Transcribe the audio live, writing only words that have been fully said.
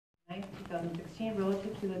2016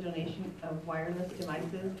 relative to the donation of wireless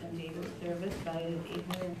devices and data service valued at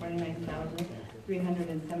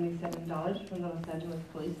 $849,377 from the Los Angeles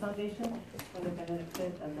Police Foundation for the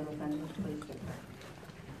benefit of the Los Angeles Police Department.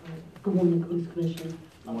 Good morning, Police Commission.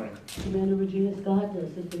 Good morning. Commander Regina Scott, the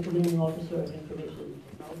Assistant Commanding Officer of Information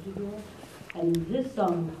Technology Bureau. And this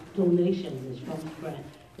donation is from Sprint.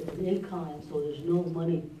 It's an in-kind, so there's no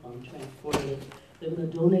money transported it. They're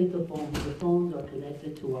going to donate the phones. The phones are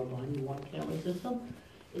connected to our body-worn camera system.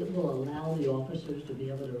 It will allow the officers to be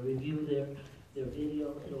able to review their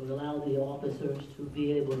video. It will allow the officers to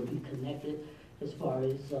be able to be connected as far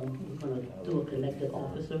as we're going to do a connected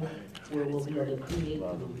officer where we'll be able to create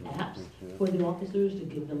apps for the officers to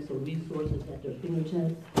give them some resources at their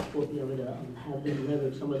fingertips. We'll be able to have them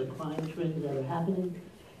leverage some of the crime trends that are happening.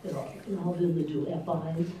 It'll allow them to do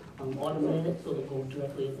FIs, automated, so they'll go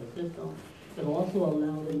directly in the system. It'll also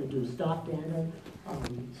allow them to do stop data,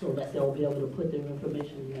 so that they'll be able to put their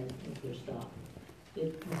information in if they're stopped.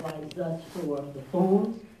 It provides us for the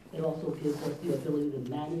phones. It also gives us the ability to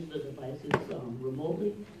manage the devices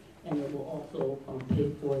remotely, and it will also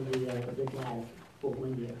pay for the data for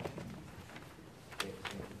 1 year.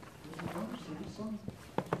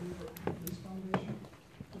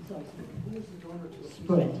 Who is the donor to?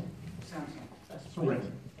 Sprint. Samsung. Sprint.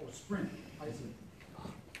 Oh, Sprint. I see.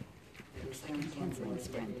 Canceling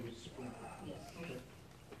Sprint. Yes. Okay.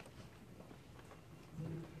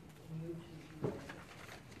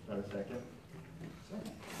 Got a second?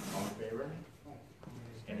 Second. All in favor?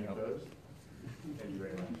 Any opposed? Thank you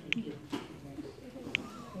very much. Thank you.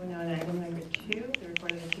 We're now on item number 2, the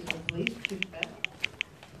report of the Chief of Police, Chief Beth.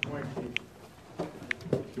 Good morning, Chief.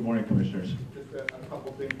 Good morning, Commissioners. Just a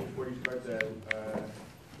couple things before you start that.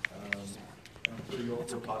 I'm sure you'll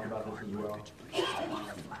talk about this as well. I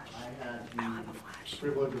had the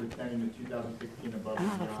privilege of attending the 2016 Above and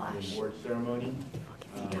Beyond Award ceremony.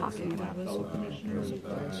 Talking With my about fellow commissioners,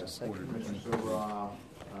 Commissioner Soboroff,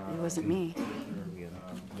 It wasn't me. Commissioner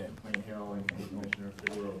McLean Hill, and Commissioner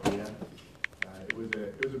Figueroa Villa. It was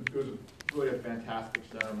really a fantastic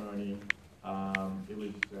ceremony. It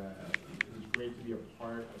was great to be a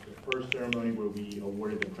part of the first ceremony where we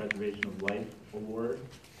awarded the Preservation of Life Award,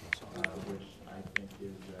 which I think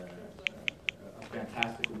is a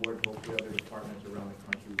fantastic award. Hopefully other departments around the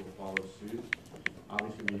country will follow suit.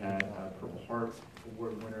 Obviously we had Purple Heart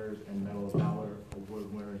Award winners and Medal of Valor Award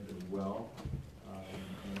winners as well.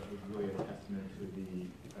 And it was really a testament to the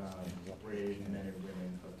brave men and women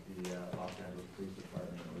of the Los Angeles Police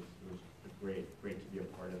Department. It was great to be a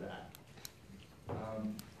part of that.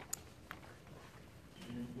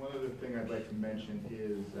 One other thing I'd like to mention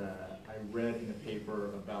is I read in the paper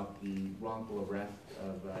about the wrongful arrest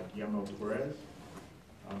of Guillermo Torres.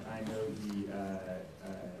 I know the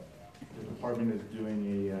department is doing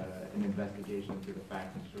an investigation into the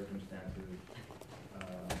facts and circumstances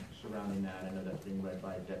surrounding that. I know that's being led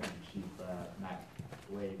by Deputy Chief Matt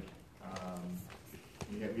Blake.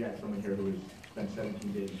 We had someone here who was spent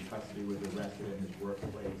 17 days in custody, was arrested in his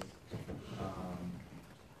workplace.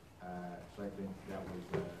 So I think that was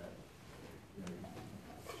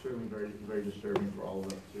certainly very disturbing for all of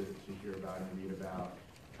us to hear about and read about.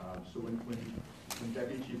 So when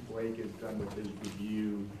Deputy Chief Blake is done with his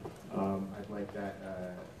review, I'd like that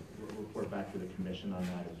report back to the Commission on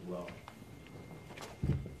that as well.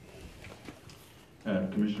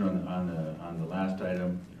 Commissioner, on the last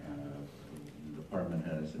item, the department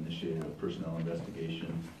has initiated a personnel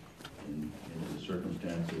investigation into the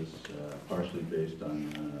circumstances, partially based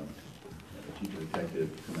on Chief Detective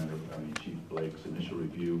Chief Blake's initial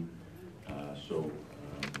review. So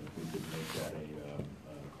if we could make that a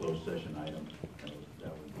closed session item,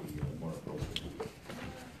 that would be more appropriate.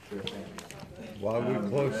 Sure, thank you. Why we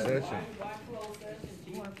close session?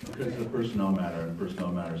 Because it's a personnel matter, and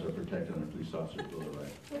personnel matters are protected under Police Officer Bill of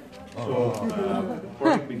Rights. So before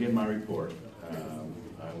I begin my report,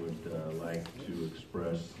 I would like to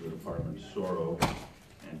express the department's sorrow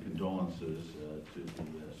and condolences to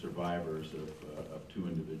the survivors of two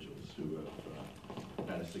individuals who have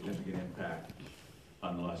had a significant impact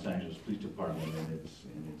on the Los Angeles Police Department in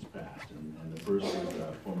its past. And the first is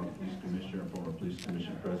former police commissioner and former police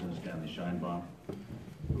commission president Stanley Scheinbaum,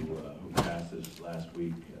 who passed this last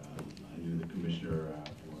week. I knew the commissioner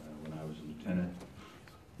when I was a lieutenant.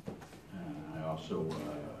 I also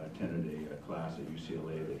attended a class at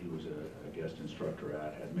UCLA that he was a guest instructor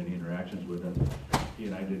at, had many interactions with him. He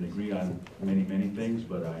and I didn't agree on many things,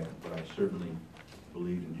 but I certainly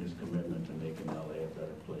believed in his commitment to making LA a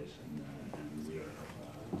better place, and we are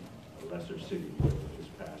a lesser city with his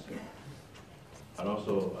passing. I'd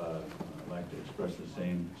also like to express the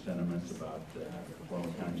same sentiments about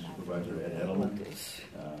former county supervisor Supervisor Ed Edelman,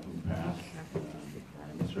 who passed.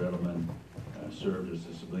 Mr. Edelman served as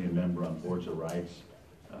a civilian member on boards of rights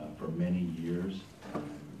for many years.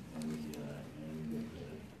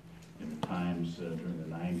 In the times during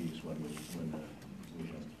the 90s when we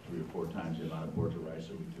had 3 or 4 times the amount of boards of rights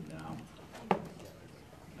that we do now.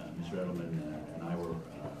 Mr. Edelman and I were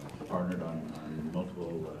partnered on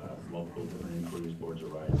multiple different inquiries, boards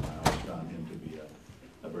of rights. I always found him to be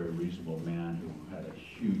a very reasonable man who had a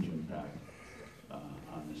huge impact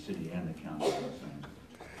on the city and the county of Los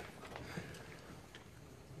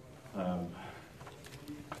Angeles.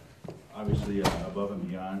 Obviously, above and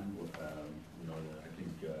beyond, I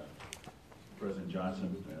think President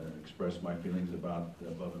Johnson expressed my feelings about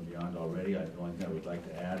Above and Beyond already. The only thing I would like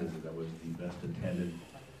to add is that was the best attended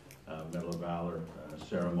Medal of Valor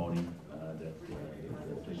ceremony that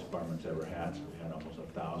the police department's ever had. So we had almost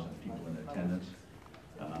 1,000 people in attendance.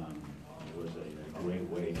 It was a great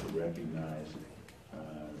way to recognize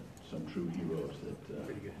some true heroes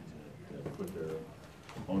that put their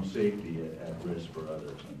own safety at risk for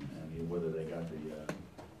others, and whether they got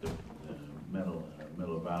the Medal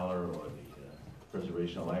of Valor or the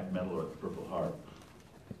Preservation of Life Medal or the Purple Heart,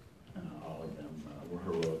 all of them were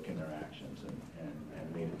heroic in their actions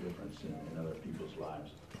and made a difference in other people's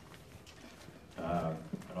lives.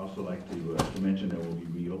 I'd also like to mention that we'll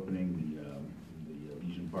be reopening the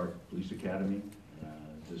Legion Park Police Academy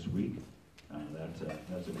this week.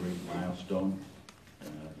 That's a great milestone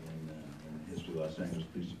in the history of Los Angeles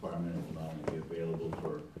Police Department. It will not only be available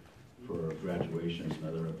for graduations and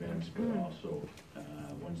other events, but also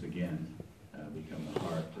once again become the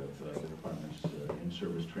heart of the department's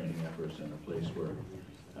in-service training efforts and a place where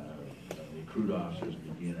recruit officers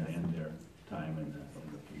begin and end their time in the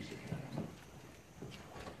police academy.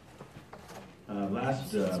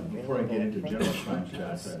 Before I get into general crime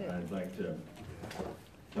stats, I'd like to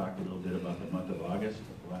talk a little bit about the month of August.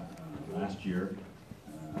 Last year,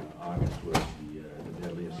 August was the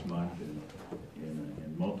deadliest month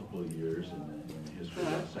in multiple years in the history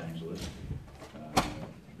of Los Angeles.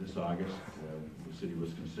 This August, the city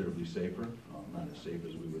was considerably safer. Not as safe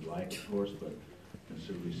as we would like, of course, but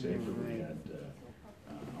considerably safer. We had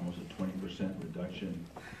almost a 20% reduction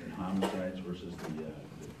in homicides versus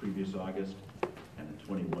the previous August, and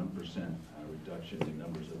a 21% reduction in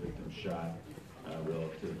numbers of victims shot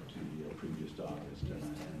relative to the previous August. And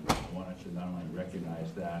I wanted to not only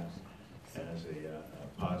recognize that as a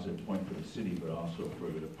positive point for the city, but also for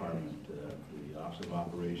the department, the Office of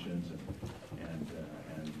Operations and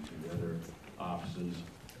the other offices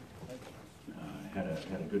had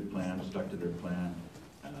a good plan, stuck to their plan,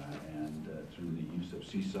 and through the use of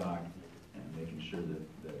CSOC and making sure that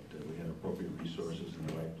we had appropriate resources in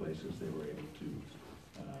the right places, they were able to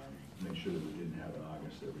make sure that we didn't have an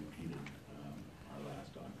August that repeated our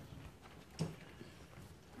last August.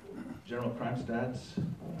 General crime stats.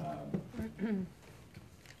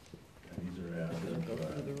 These are as of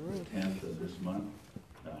the 10th of this month.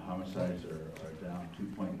 Homicides are down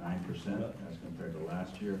 2.9% as compared to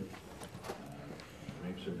last year.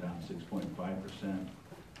 Rapes are down 6.5%.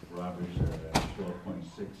 Robberies are at a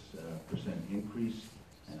 12.6% increase,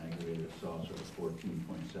 and aggravated assaults are at a 14.7%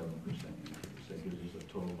 increase. That gives us a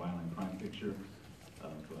total violent crime picture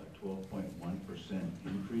of 12.1%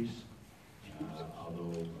 increase.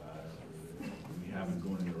 Although we haven't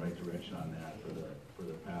gone in the right direction on that for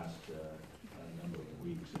the past number of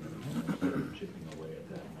weeks, and we're started chipping away at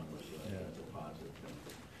that number, so that's a positive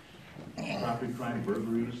thing. Property crime,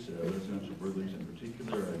 burglaries, residential burglaries in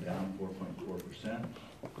particular, are down 4.4%.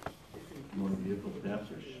 Motor vehicle thefts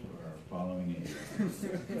are following a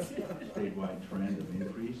statewide trend of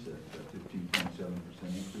increase, a 15.7%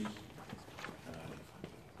 increase.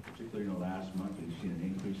 Particularly in the last month, we've seen an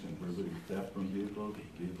increase in burglary theft from vehicles,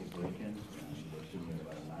 vehicle break-ins. We're seeing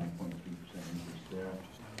about a 9.3% increase there.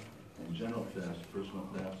 And general thefts, personal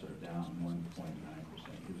thefts, are down 1.9%.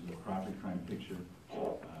 Gives us a property crime picture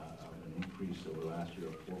of an increase over last year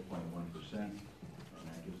of 4.1%, and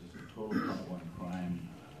that gives us a total Part 1 crime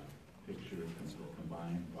picture,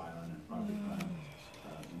 combined violent and property crime,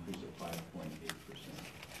 increase of 5.8%.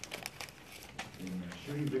 In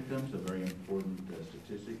shooting victims, a very important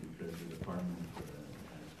statistic, because the department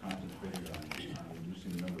has concentrated on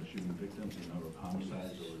reducing the number of shooting victims and the number of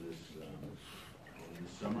homicides over this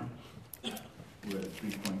summer. We're at a 3.3%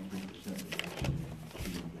 reduction in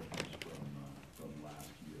shooting victims from last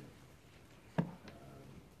year.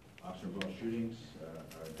 Officer-involved shootings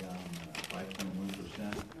are down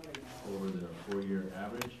 5.1% over the 4-year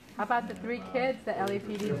average. How about the 3 kids that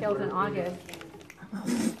LAPD killed in August?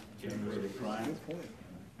 Generated crime.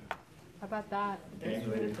 How about that?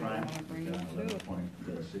 Gang-related crime, down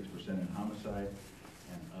 11.6% in homicide,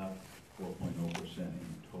 and up 4.0% in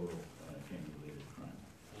total gang-related crime.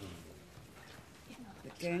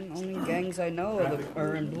 Only gangs I know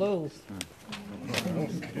are in blue.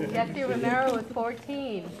 Jesse Romero was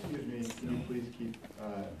 14. Excuse me, can you please keep,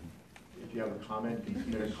 if you have a comment, can you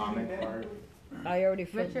submit a comment card? I already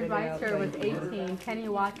filled Richard it out. Reister was 18. Kenny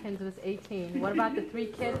Watkins was 18. What about the 3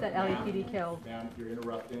 kids that LAPD killed? Ma'am, you're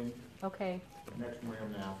interrupting. Okay, Next morning,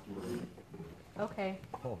 I'm gonna ask you to leave. okay.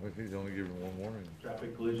 Oh, if he's only giving one warning.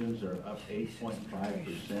 Traffic collisions are up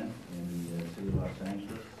 8.5% in the city of Los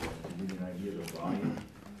Angeles. To give you an idea of the volume,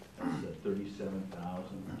 that's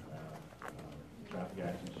 37,000 traffic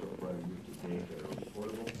accidents so far year to date that are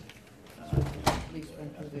reportable. Police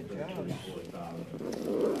went through their jobs.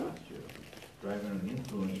 34,000 last year. Driving under the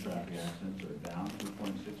influence traffic accidents are down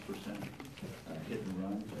 2.6%. Hit and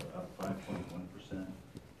runs are up 5.1%.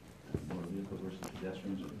 Motor vehicle versus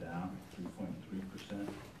pedestrians are down 3.3%.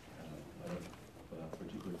 Of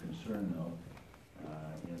particular concern, though,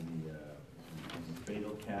 in the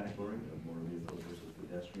fatal category of motor vehicle versus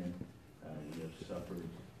pedestrian, we have suffered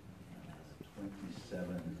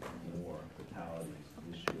 27 more fatalities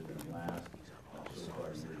this year than last so far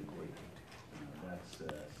year to date. That's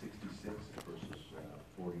 66 versus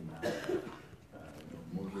 49.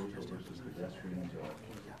 Motor vehicle versus pedestrians are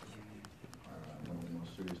one of the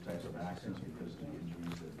most serious types of accidents because of the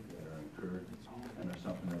injuries that are incurred, and are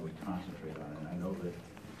something that we concentrate on. And I know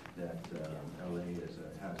that LA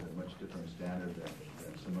has a much different standard than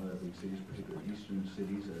some other big cities, particularly eastern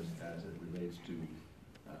cities, as it relates to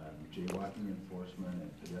jaywalking enforcement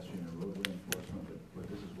and pedestrian and roadway enforcement. But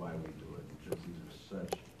this is why we do it, because these are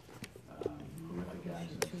such horrific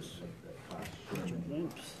accidents that cost so many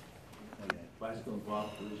lives. Bicycle and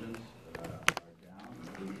golf collisions are down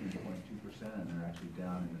 18.2%, and they're actually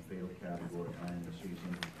down in the fatal category and in the serious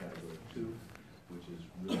injury category 2, which is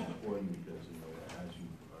really important because, as you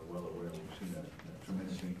are well aware, we've seen a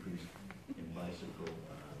tremendous increase in bicycle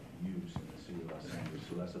use in the city of Los Angeles.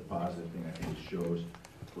 So that's a positive thing. I think it shows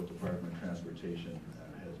what the Department of Transportation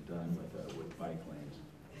has done with bike lanes.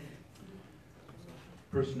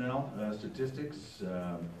 Personnel statistics,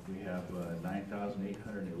 we have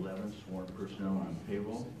 9,811 sworn personnel on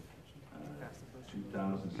payroll,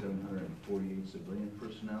 2,748 civilian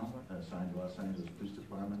personnel assigned to Los Angeles Police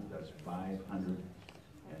Department. That's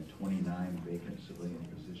 529 vacant civilian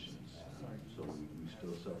positions. So we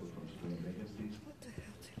still suffer from civilian vacancies.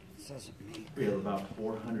 We have about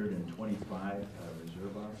 425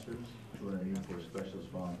 reserve officers, 284 specialist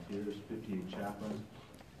volunteers, 58 chaplains,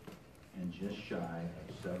 and just shy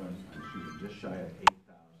of 8,000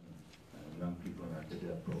 young people in our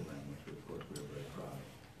cadet program, which of course we're very proud of.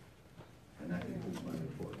 And that concludes my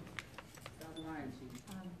report.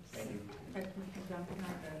 Thank you. Commissioner Johnson, I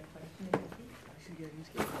have a question.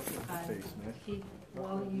 Chief,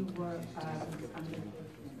 while you were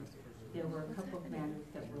there were a couple of matters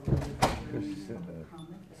that were raised during public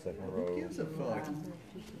comment. Second row. Who gives a fuck?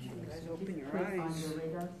 Open your eyes. On your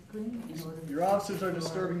radar screen in order Your officers are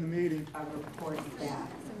disturbing the meeting. a report back.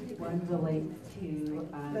 One relates to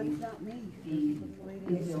That's not me. the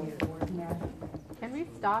Israel Ford matter. Can we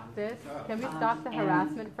stop this? Can we stop the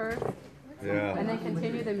harassment first Yeah. and then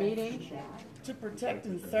continue the meeting? To protect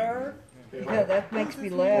and serve? Yeah, that makes me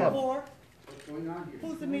laugh. What's going on here?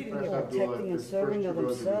 Who's the meeting First, for? Abdullah, Protecting and this serving first of two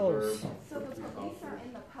rows themselves. reserve. So the police are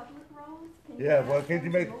in the public roads? Can you Yeah, ask well, them can't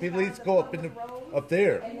you to make move the out police of go up in public roads? up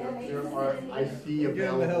there? And then they There sit are, in the I see Get 'em the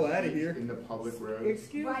available hell outta seats here. in the public roads.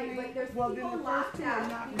 Excuse Right, me. but there's Well, then people the first locked two are out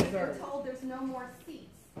not because they're reserved. told there's no more seats.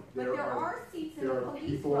 But There there are- are seats in there the are police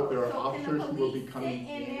people- road. there are So officers can the who will be police coming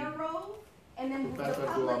sit in in. their road? And then the Professor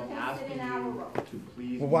Abdullah, public I'm can sit asking in our you road? to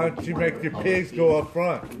please. Well, why don't you move make to your public pigs seats. go up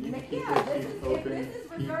front? We need to keep Yeah, those this seats is- open. this is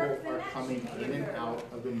People reserved, then are that coming should be in and reserved. out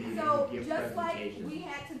of the meeting So to give just like presentations. we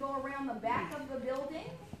had to go around the back of the building,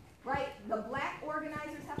 right? The black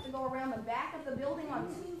organizers have to go around the back of the building on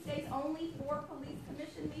Tuesdays only for police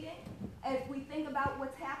commission meeting. If we think about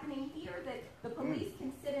what's happening here, that the police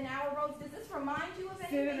can sit in our roads, does this remind you of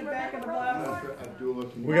anything? in the back of the Remember bus. Road Professor Abdullah,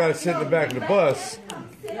 can We you- gotta sit in the back of the bus.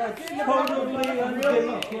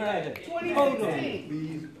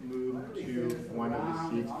 Please move to one of the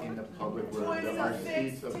seats in the public room. There are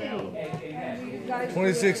seats available.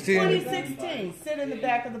 2016. 2016, sit in the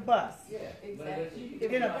back of the bus. In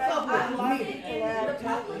a public meeting. The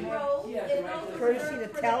public road, if those Courtesy reserved to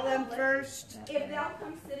for the tell them public, first. if they'll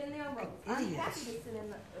come sit in their road, I'm happy to sit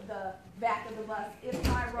in the back of the bus if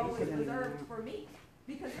my row is reserved for me.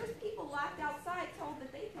 Because there's people locked outside told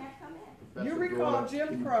that they can't come in. That's You the recall door. Jim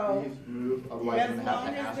Can you Crow. Please move, otherwise As I'm gonna have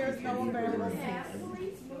long to as ask there's you no to leave the available room. seats.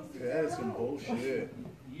 Please move to Yeah, your that's some room. bullshit.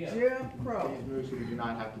 Jim Crow. Please move so we do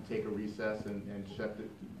not have to take a recess and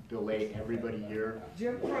delay everybody here.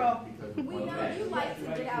 Jim Crow. Because of We one know thing. you like to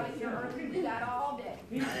get out of here early. We got all day.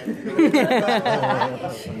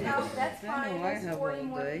 Now, that's fine. There's 40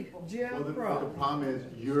 more people. Jim Well, the Crow. problem is,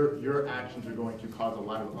 your actions are going to cause a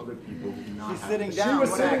lot of other people to not have. She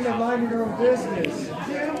was sitting there minding her own business.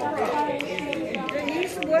 Jim Crow.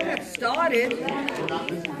 He's the one that started.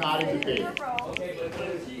 This is not a debate.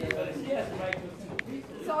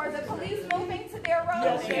 So are the police moving to their room?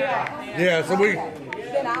 Yes, they are. Yeah, so we,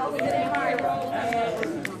 Then I'll sit in my room.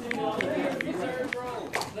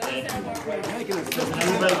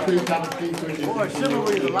 Everybody please have a seat so we can continue.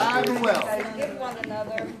 is alive and well. Give one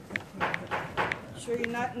another. Sure you're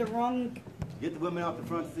not in the wrong. Get the women off the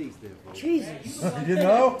front seats there. Jesus. you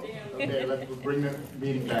know? Okay, let's bring the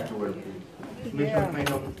meeting back to order, please. Commissioner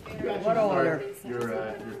McLean, you actually What order? start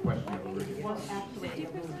your question over here. Well, actually, it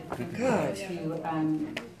was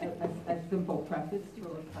Good. a simple preface to a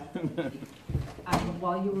request.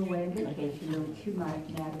 While you were away on vacation, there were two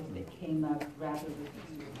matters that came up rather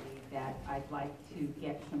repeatedly that I'd like to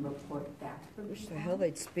get some report back from you. Wish the hell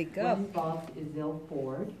they'd speak One up. involved Izil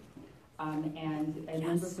Ford, and a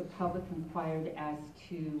member of the public inquired as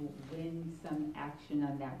to when some action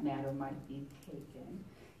on that matter might be taken.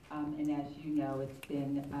 And as you know, it's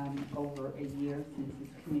been over a year since this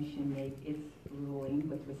commission made its ruling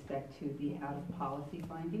with respect to the out-of-policy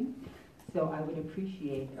finding. So I would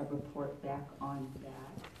appreciate a report back on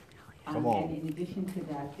that. Come on. And in addition to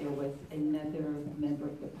that, there was another member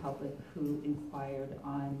of the public who inquired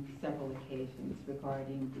on several occasions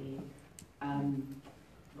regarding the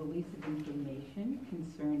release of information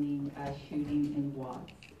concerning a shooting in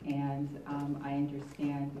Watts. And I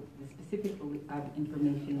understand the specific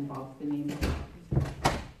information involves the name of the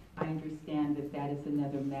officer. I understand that that is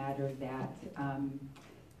another matter that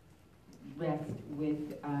rests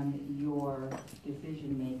with your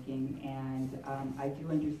decision-making, and I do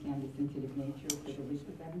understand the sensitive nature of the release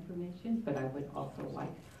of that information, but I would also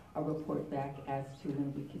like a report back as to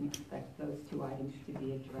when we can expect those two items to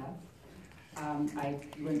be addressed. I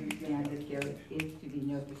do understand that there is to be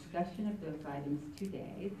no discussion of those items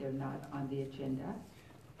today. They're not on the agenda.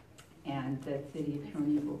 And the city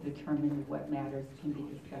attorney will determine what matters can be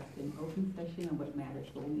discussed in open session and what matters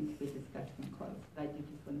will need to be discussed in closed. I do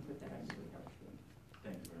just want to put that on your radar screen.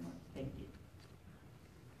 Thank you very much. Thank you.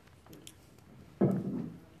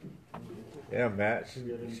 Yeah, Matt.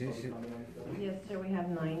 Yes, sir, we have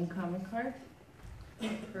 9 comment cards.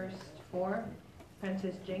 First 4,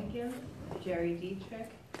 Prentice Jenkins, Jerry Dietrich,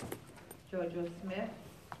 Jojo Smith,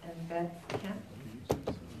 and Beth Kemp.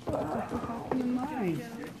 Mine.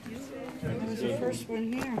 That was the first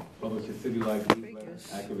one here. Published a City Life newsletter,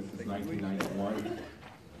 active since 1991.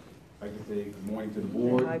 I'd like to say good morning to the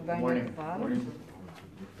board. High binder Morning. at the bottom. Morning.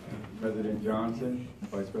 President Johnson,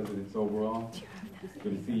 Vice President Soberall.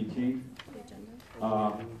 Good to see you, Chief.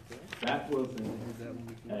 That was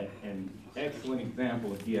an excellent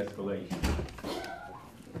example of de-escalation.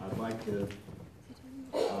 I'd like to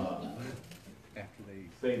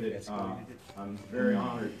say that I'm very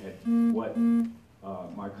honored at what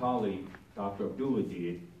my colleague, Dr. Abdullah,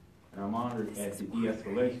 did, and I'm honored at the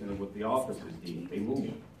de-escalation of what the officers did. They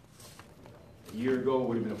moved. A year ago, it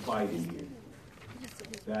would have been a fight in here.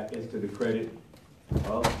 That is to the credit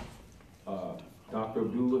of Dr.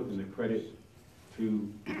 Abdullah and the credit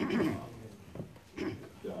to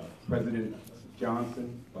President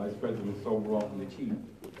Johnson, Vice President Soberall, and the Chief,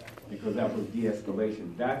 because that was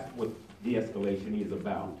de-escalation. That's what de-escalation is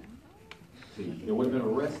about. See, there would have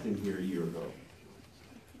been arrest in here a year ago,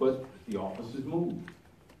 but the officers moved,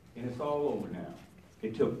 and it's all over now.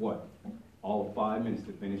 It took, what, all of 5 minutes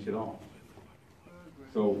to finish it off.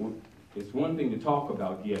 So it's one thing to talk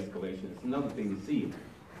about de-escalation, it's another thing to see it.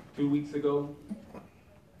 2 weeks ago,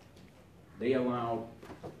 they allowed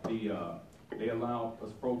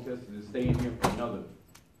us protesters to stay in here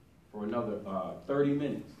for another 30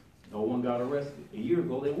 minutes. No one got arrested. A year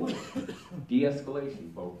ago, they would.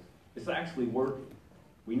 De-escalation, folks. It's actually working.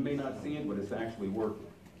 We may not see it, but it's actually working.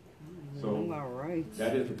 So All right.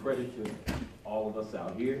 that is a credit to all of us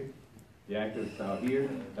out here, the activists out here.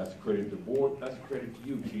 That's a credit to the board. That's a credit to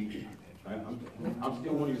you, Chief. I'm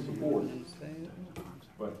still one of your supporters.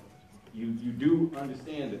 But you do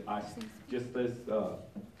understand that just as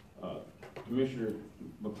Commissioner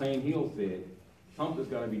McLean Hill said, something's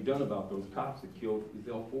got to be done about those cops that killed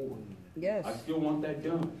Izil Ford. Yes. I still want that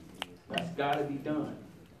done. That's got to be done.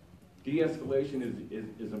 de-escalation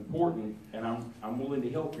is important, and I'm willing to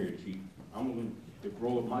help here, Chief. I'm willing to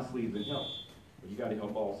roll up my sleeves and help, but you gotta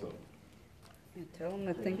help also. Tell them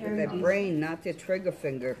to think with their brain, not their trigger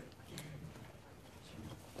finger.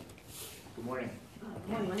 Good morning. Good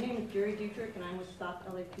morning. My name is Jerry Dietrich, and I'm with Stop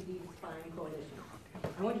LAPD Spying Coalition.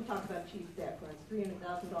 I want to talk about Chief Beck, who earns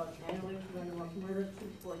 $300,000 annually to run the most murderous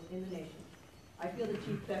police force in the nation. I feel that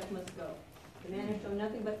Chief Beck must go. The man has shown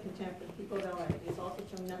nothing but contempt for the people of LA. He has also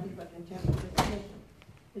shown nothing but contempt for this commission.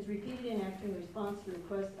 His repeated inaction in response to the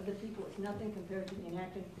requests of the people is nothing compared to the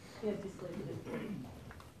inaction he has displayed to this board.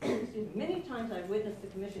 Excuse me. Many times I've witnessed the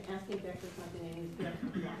commission asking Beck for something and he's just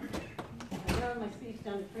complying. I narrowed my speech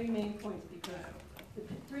down to 3 main points because the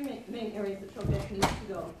 3 main areas that show Beck needs to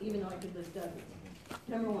go, even though I could list dozens.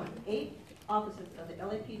 Number 1, 8 officers of the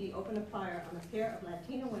LAPD opened a fire on a pair of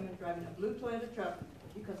Latino women driving a blue Toyota truck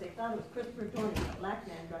because they thought it was Christopher Dornan, a black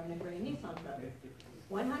man driving a gray Nissan truck.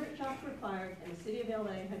 100 shots were fired, and the city of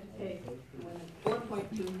LA had to pay the women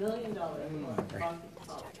 $4.2 million for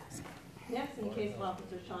lawsuits. Next, in the case of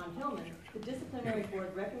Officer Sean Hillman, the disciplinary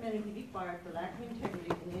board recommended he be fired for lack of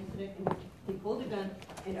integrity in the incident in which he pulled a gun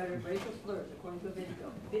and uttered racial slurs, according to a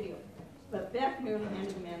video. But Beck merely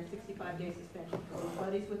handed the man a 65-day suspension for his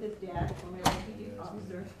buddies with his dad, a former LAPD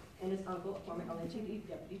officer, and his uncle, a former LAPD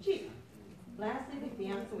deputy chief. Lastly, the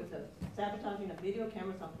fiasco with the sabotaging of video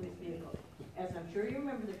cameras on police vehicles. As I'm sure you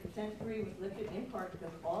remember, the consent decree was lifted in part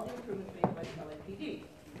because of all the improvements made by the LAPD.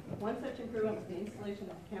 One such improvement was the installation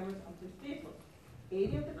of the cameras on police vehicles.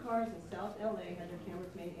 80 of the cars in South LA had their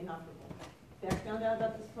cameras made inoperable. Beck found out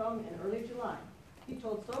about this problem in early July. He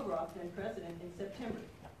told Soboroff, then president, in September.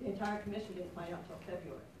 The entire commission didn't find out until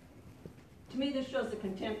February. To me, this shows the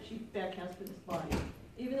contempt Chief Beck has for this body.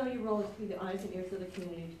 Even though you roll through the eyes and ears of the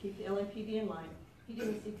community to keep the LAPD in line, he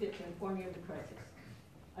didn't see fit to inform you of the crisis.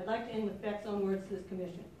 I'd like to end with Beck's own words to this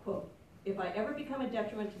commission. Quote, "If I ever become a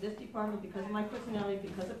detriment to this department because of my personality,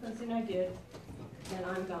 because of something I did, then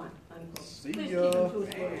I'm gone." Unquote. See Please ya. keep him to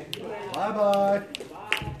his word. Bye-bye.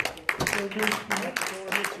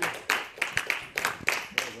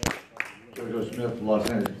 Jojo Smith, Los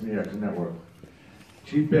Angeles Community Network.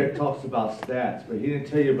 Chief Beck talks about stats, but he didn't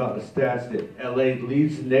tell you about the stats that LA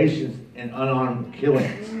leads the nations in unarmed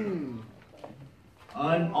killings.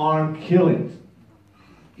 Unarmed killings.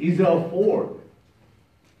 Ezel Ford.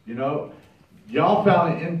 You know, y'all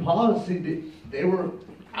found it in policy that they were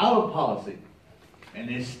out of policy. And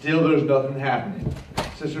it's still, there's nothing happening.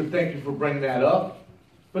 Sister, thank you for bringing that up.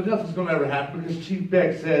 But nothing's going to ever happen because Chief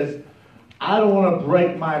Beck says, I don't want to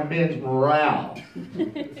break my men's morale.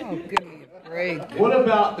 Oh, give me a break. What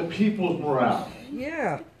about the people's morale?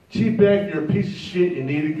 Yeah. Chief Beck, you're a piece of shit. You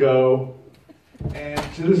need to go. And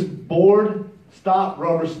to this board, stop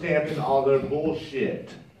rubber stamping all their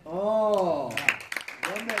bullshit. Oh,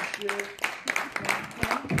 run that shit.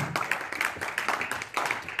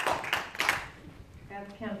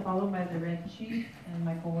 Count followed by the Red Chief and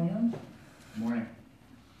Michael Williams. Good morning.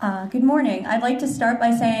 Good morning. I'd like to start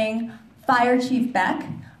by saying, fire Chief Beck.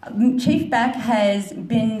 Chief Beck has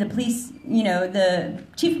been the police, the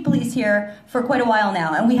chief of police here for quite a while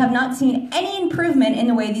now, and we have not seen any improvement in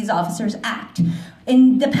the way these officers act.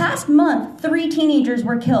 In the past month, 3 teenagers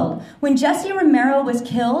were killed. When Jesse Romero was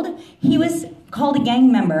killed, he was called a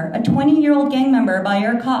gang member, a 20-year-old gang member by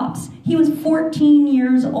our cops. He was 14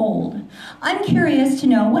 years old. I'm curious to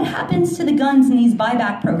know what happens to the guns in these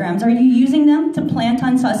buyback programs. Are you using them to plant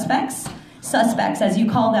on suspects? Suspects, as you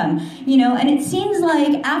call them, and it seems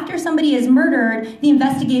like after somebody is murdered, the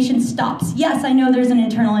investigation stops. Yes, I know there's an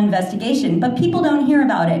internal investigation, but people don't hear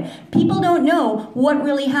about it. People don't know what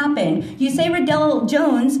really happened. You say Riddell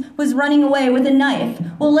Jones was running away with a knife.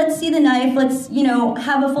 Well, let's see the knife. Let's,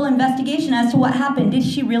 have a full investigation as to what happened. Did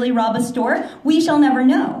she really rob a store? We shall never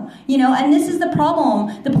know. And this is the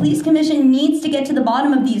problem. The police commission needs to get to the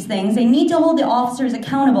bottom of these things. They need to hold the officers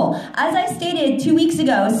accountable. As I stated 2 weeks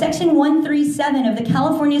ago, Section 137 of the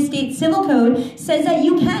California State Civil Code says that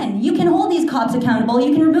you can hold these cops accountable.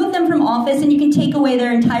 You can remove them from office and you can take away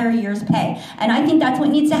their entire year's pay. And I think that's what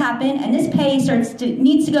needs to happen. And this pay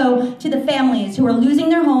needs to go to the families who are losing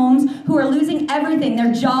their homes, who are losing everything,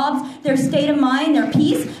 their jobs, their state of mind, their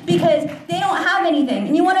peace, because they don't have anything.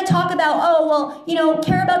 And you want to talk about,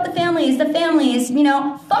 care about the families,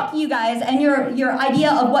 fuck you guys and your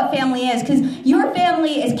idea of what family is, because your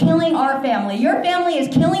family is killing our family. Your family is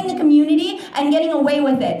killing the community and getting away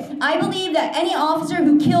with it. I believe that any officer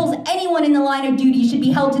who kills anyone in the line of duty should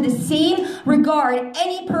be held to the same regard.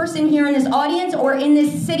 Any person here in this audience or in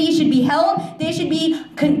this city should be held. They should be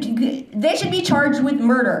they should be charged with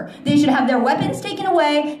murder. They should have their weapons taken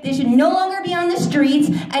away. They should no longer be on the streets.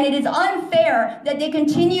 And it is unfair that they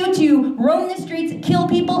continue to roam the streets, kill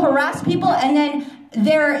people, harass people, and then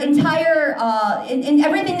their entire, and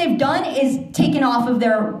everything they've done is taken off of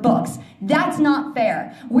their books. That's not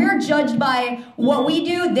fair. We're judged by what we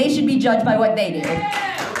do. They should be judged by what they do.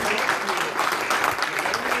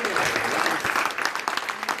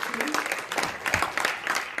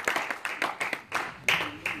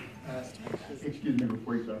 Excuse me,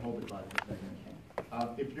 before you start, hold the clock for a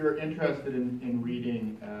second. If you're interested in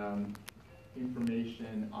reading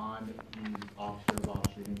information on these officers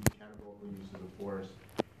off-shooting categorical uses of force,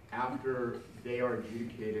 after they are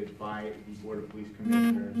adjudicated by the Board of Police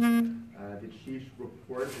Commissioners, the chief's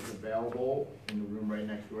report is available in the room right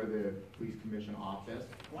next door, the Police Commission office.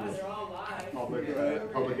 Wow, they're all live.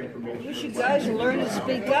 Public information. Wish you guys would learn to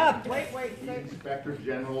speak up. The Inspector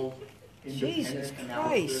General's Jesus independent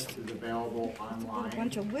analysis Christ. is available online. A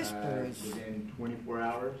bunch of whisperers. Within 24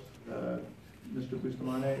 hours. Mr.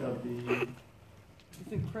 Bustamante of the...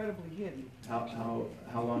 It's incredibly hidden. How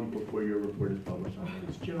long before your report is published on it?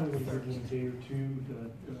 It's generally within a day or two.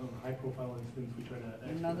 The high-profile incidents we try to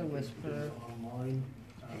expedite Another things whisperer. online.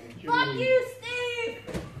 Fuck you,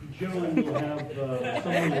 Steve! Generally, we'll have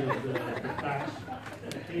some of the facts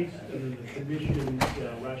of the case and then the commission's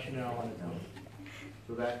rationale on its own.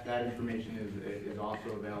 So that information is also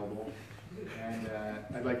available. And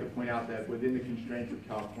I'd like to point out that within the constraints of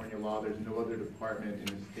California law, there's no other department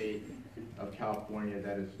in the state of California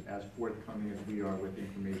that is as forthcoming as we are with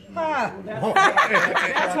information. Ha!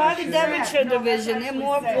 That's why the Devonshire Division, they're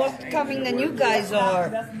more forthcoming than you guys are.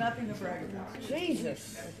 That's nothing to brag about.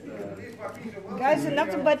 Jesus. You guys are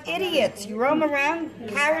nothing but idiots. You roam around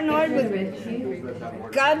paranoid with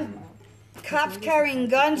cops carrying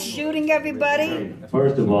guns, shooting everybody.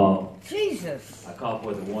 First of all, Jesus. I call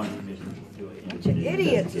for the warrant commission to do it. Bunch of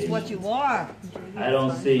idiots is what you are. I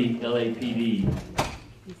don't see LAPD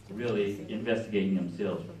really investigating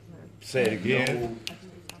themselves. Say it again.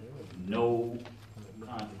 No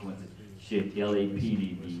consequences should LAPD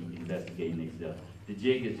be investigating themselves. The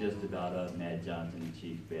jig is just about us, Matt Johnson and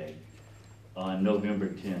Chief Beck. On November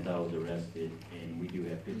 10th, I was arrested, and we do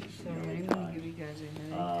have pictures from Sorry, I the didn't want to give you guys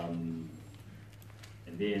a headache.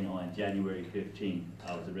 And then on January 15th,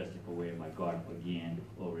 I was arrested for wearing my garb again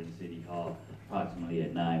over in City Hall, approximately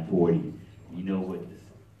at 9:40. You know what the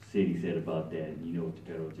city said about that, and you know what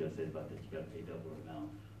the federal judge said about that. You got to pay double amount.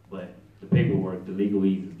 But the paperwork, the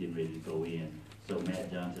legalese is getting ready to go in. So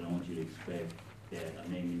Matt Johnson, I want you to expect that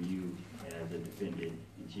I'm naming you as a defendant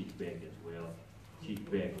and Chief Beck as well. Chief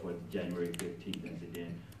Beck for the January 15th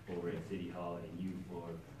incident over at City Hall, and you for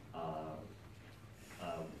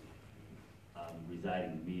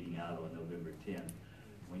residing the meeting out on November 10th,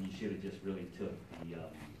 when you should have just really took the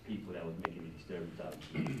people that was making the disturbance out.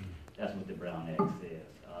 That's what the Brown Act says.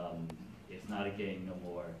 It's not a game no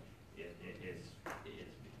more.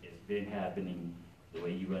 It's been happening. The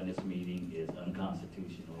way you run this meeting is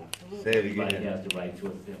unconstitutional. Say it again. Everybody has the right to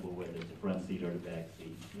assemble, whether it's the front seat or the back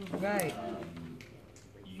seat. Right.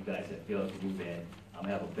 You guys have failed to do that. I'm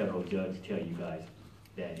gonna have a federal judge tell you guys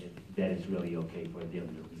that it's really okay for them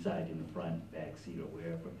to reside in the front, back seat, or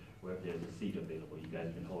wherever there's a seat available. You guys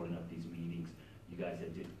have been holding up these meetings. You guys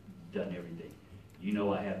have just done everything. You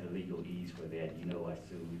know I have the legal ease for that. You know I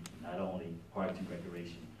sued not only Parks and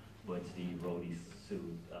Recreation, but Steve Rhodey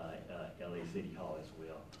sued LA City Hall as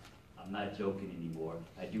well. I'm not joking anymore.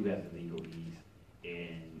 I do have the legal ease,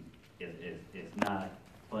 and it's not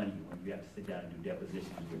funny when you have to sit down and do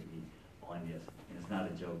depositions with me on this, and it's not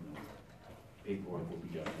a joke no more. Paperwork will be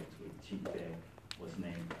done next week. Chief Beck was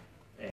named